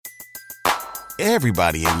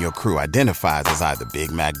Everybody in your crew identifies as either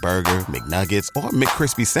Big Mac Burger, McNuggets, or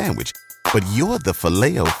McCrispy Sandwich. But you're the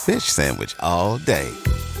Filet-O-Fish Sandwich all day.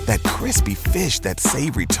 That crispy fish, that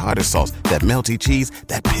savory tartar sauce, that melty cheese,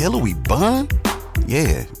 that pillowy bun.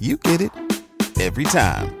 Yeah, you get it. Every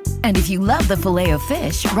time. And if you love the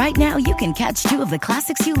Filet-O-Fish, right now you can catch two of the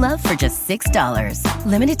classics you love for just $6.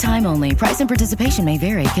 Limited time only. Price and participation may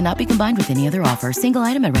vary. Cannot be combined with any other offer. Single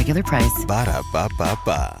item at regular price.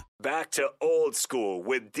 Ba-da-ba-ba-ba. Back to Old School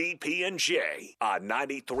with DP and J on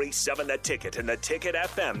 93.7 The Ticket and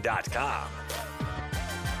theticketfm.com.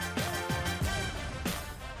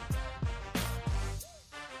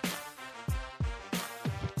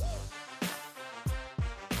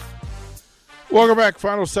 Welcome back.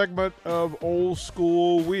 Final segment of Old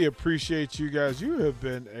School. We appreciate you guys. You have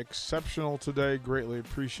been exceptional today. Greatly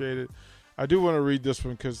appreciate it. I do want to read this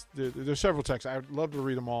one because there's several texts. I'd love to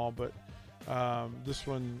read them all, but this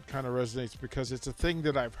one kind of resonates because it's a thing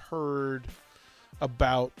that I've heard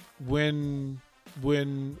about when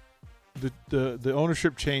the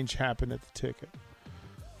ownership change happened at the Ticket.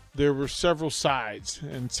 There were several sides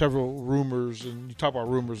and several rumors, and you talk about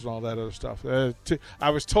rumors and all that other stuff. I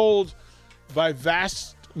was told by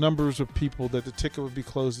vast numbers of people that the Ticket would be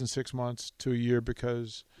closed in 6 months to a year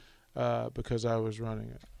because I was running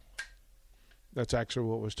it. That's actually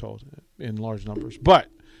what was told in large numbers. But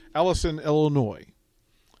Ellison, Illinois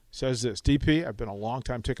says this. DP, I've been a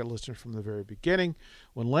long-time Ticket listener from the very beginning.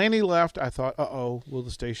 When Lanny left, I thought, uh-oh, will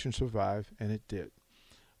the station survive? And it did.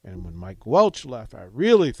 And when Mike Welch left, I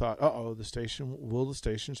really thought, will the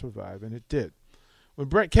station survive? And it did. When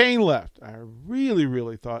Brett Kane left, I really,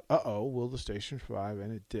 really thought, will the station survive?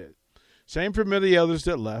 And it did. Same for many others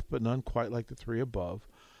that left, but none quite like the three above.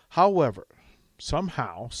 However,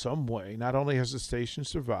 somehow, some way, not only has the station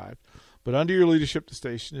survived, but under your leadership, the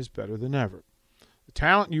station is better than ever. The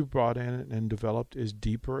talent you've brought in and developed is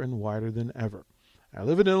deeper and wider than ever. I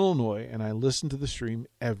live in Illinois, and I listen to the stream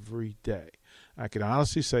every day. I can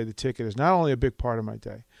honestly say the Ticket is not only a big part of my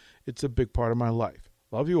day, it's a big part of my life.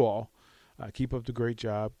 Love you all. Keep up the great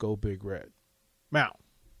job. Go Big Red. Now,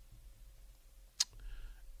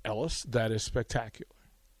 Ellis, that is spectacular.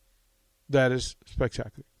 That is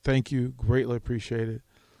spectacular. Thank you. Greatly appreciate it.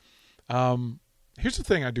 Here's the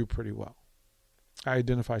thing I do pretty well. I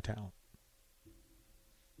identify talent.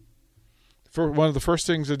 One of the first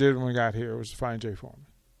things I did when we got here was to find Jay Foreman.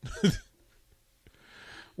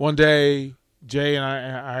 One day, Jay and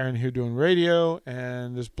I are in here doing radio,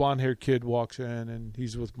 and this blonde-haired kid walks in, and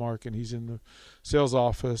he's with Mark, and he's in the sales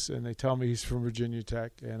office, and they tell me he's from Virginia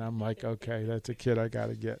Tech, and I'm like, okay, that's a kid I got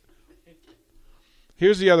to get.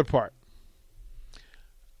 Here's the other part.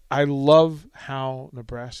 I love how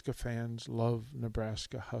Nebraska fans love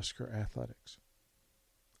Nebraska Husker athletics.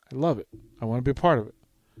 I love it. I want to be a part of it.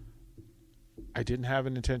 I didn't have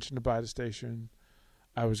an intention to buy the station.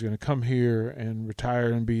 I was going to come here and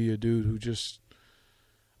retire and be a dude who just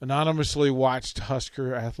anonymously watched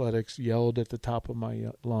Husker athletics, yelled at the top of my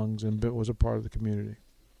lungs, and was a part of the community.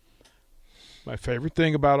 My favorite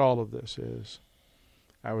thing about all of this is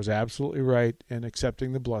I was absolutely right in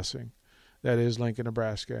accepting the blessing that is Lincoln,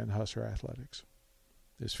 Nebraska, and Husker athletics.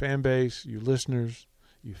 This fan base, you listeners,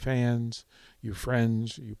 you fans, you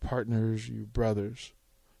friends, you partners, you brothers,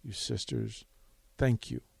 you sisters, thank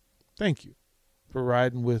you. Thank you for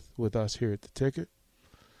riding with us here at the Ticket.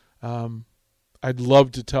 I'd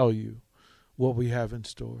love to tell you what we have in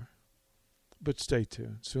store, but stay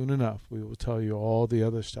tuned. Soon enough, we will tell you all the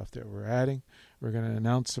other stuff that we're adding. We're going to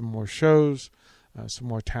announce some more shows, some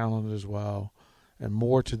more talent as well, and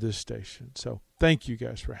more to this station. So thank you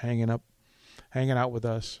guys for hanging out with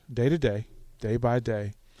us day to day, day by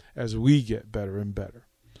day, as we get better and better.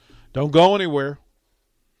 Don't go anywhere.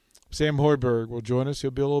 Sam Hoiberg will join us.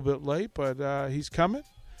 He'll be a little bit late, but he's coming.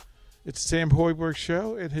 It's the Sam Hoiberg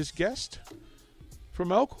Show, and his guest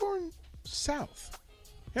from Elkhorn South,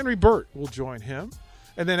 Henry Burt, will join him.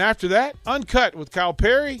 And then after that, Uncut with Kyle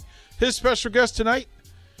Perry. His special guest tonight,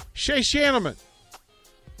 Shay Shanneman.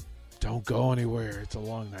 Don't go anywhere. It's a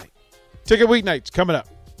long night. Ticket Weeknights coming up.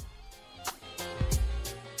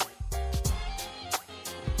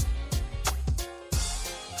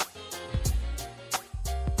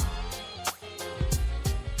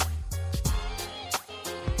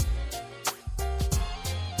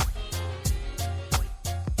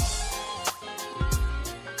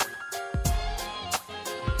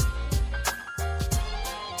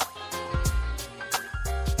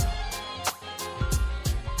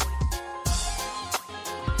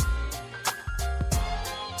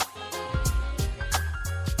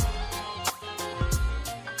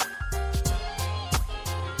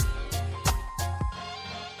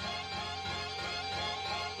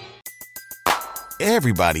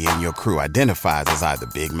 Everybody in your crew identifies as either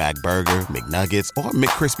Big Mac Burger, McNuggets, or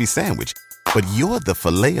McCrispy Sandwich. But you're the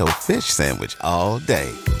Filet-O-Fish Sandwich all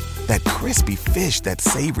day. That crispy fish, that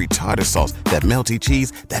savory tartar sauce, that melty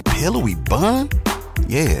cheese, that pillowy bun.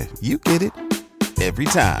 Yeah, you get it. Every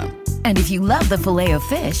time. And if you love the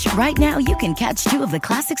Filet-O-Fish, right now you can catch 2 of the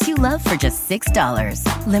classics you love for just $6.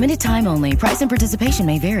 Limited time only. Price and participation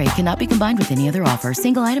may vary. Cannot be combined with any other offer.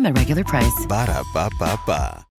 Single item at regular price. Ba-da-ba-ba-ba.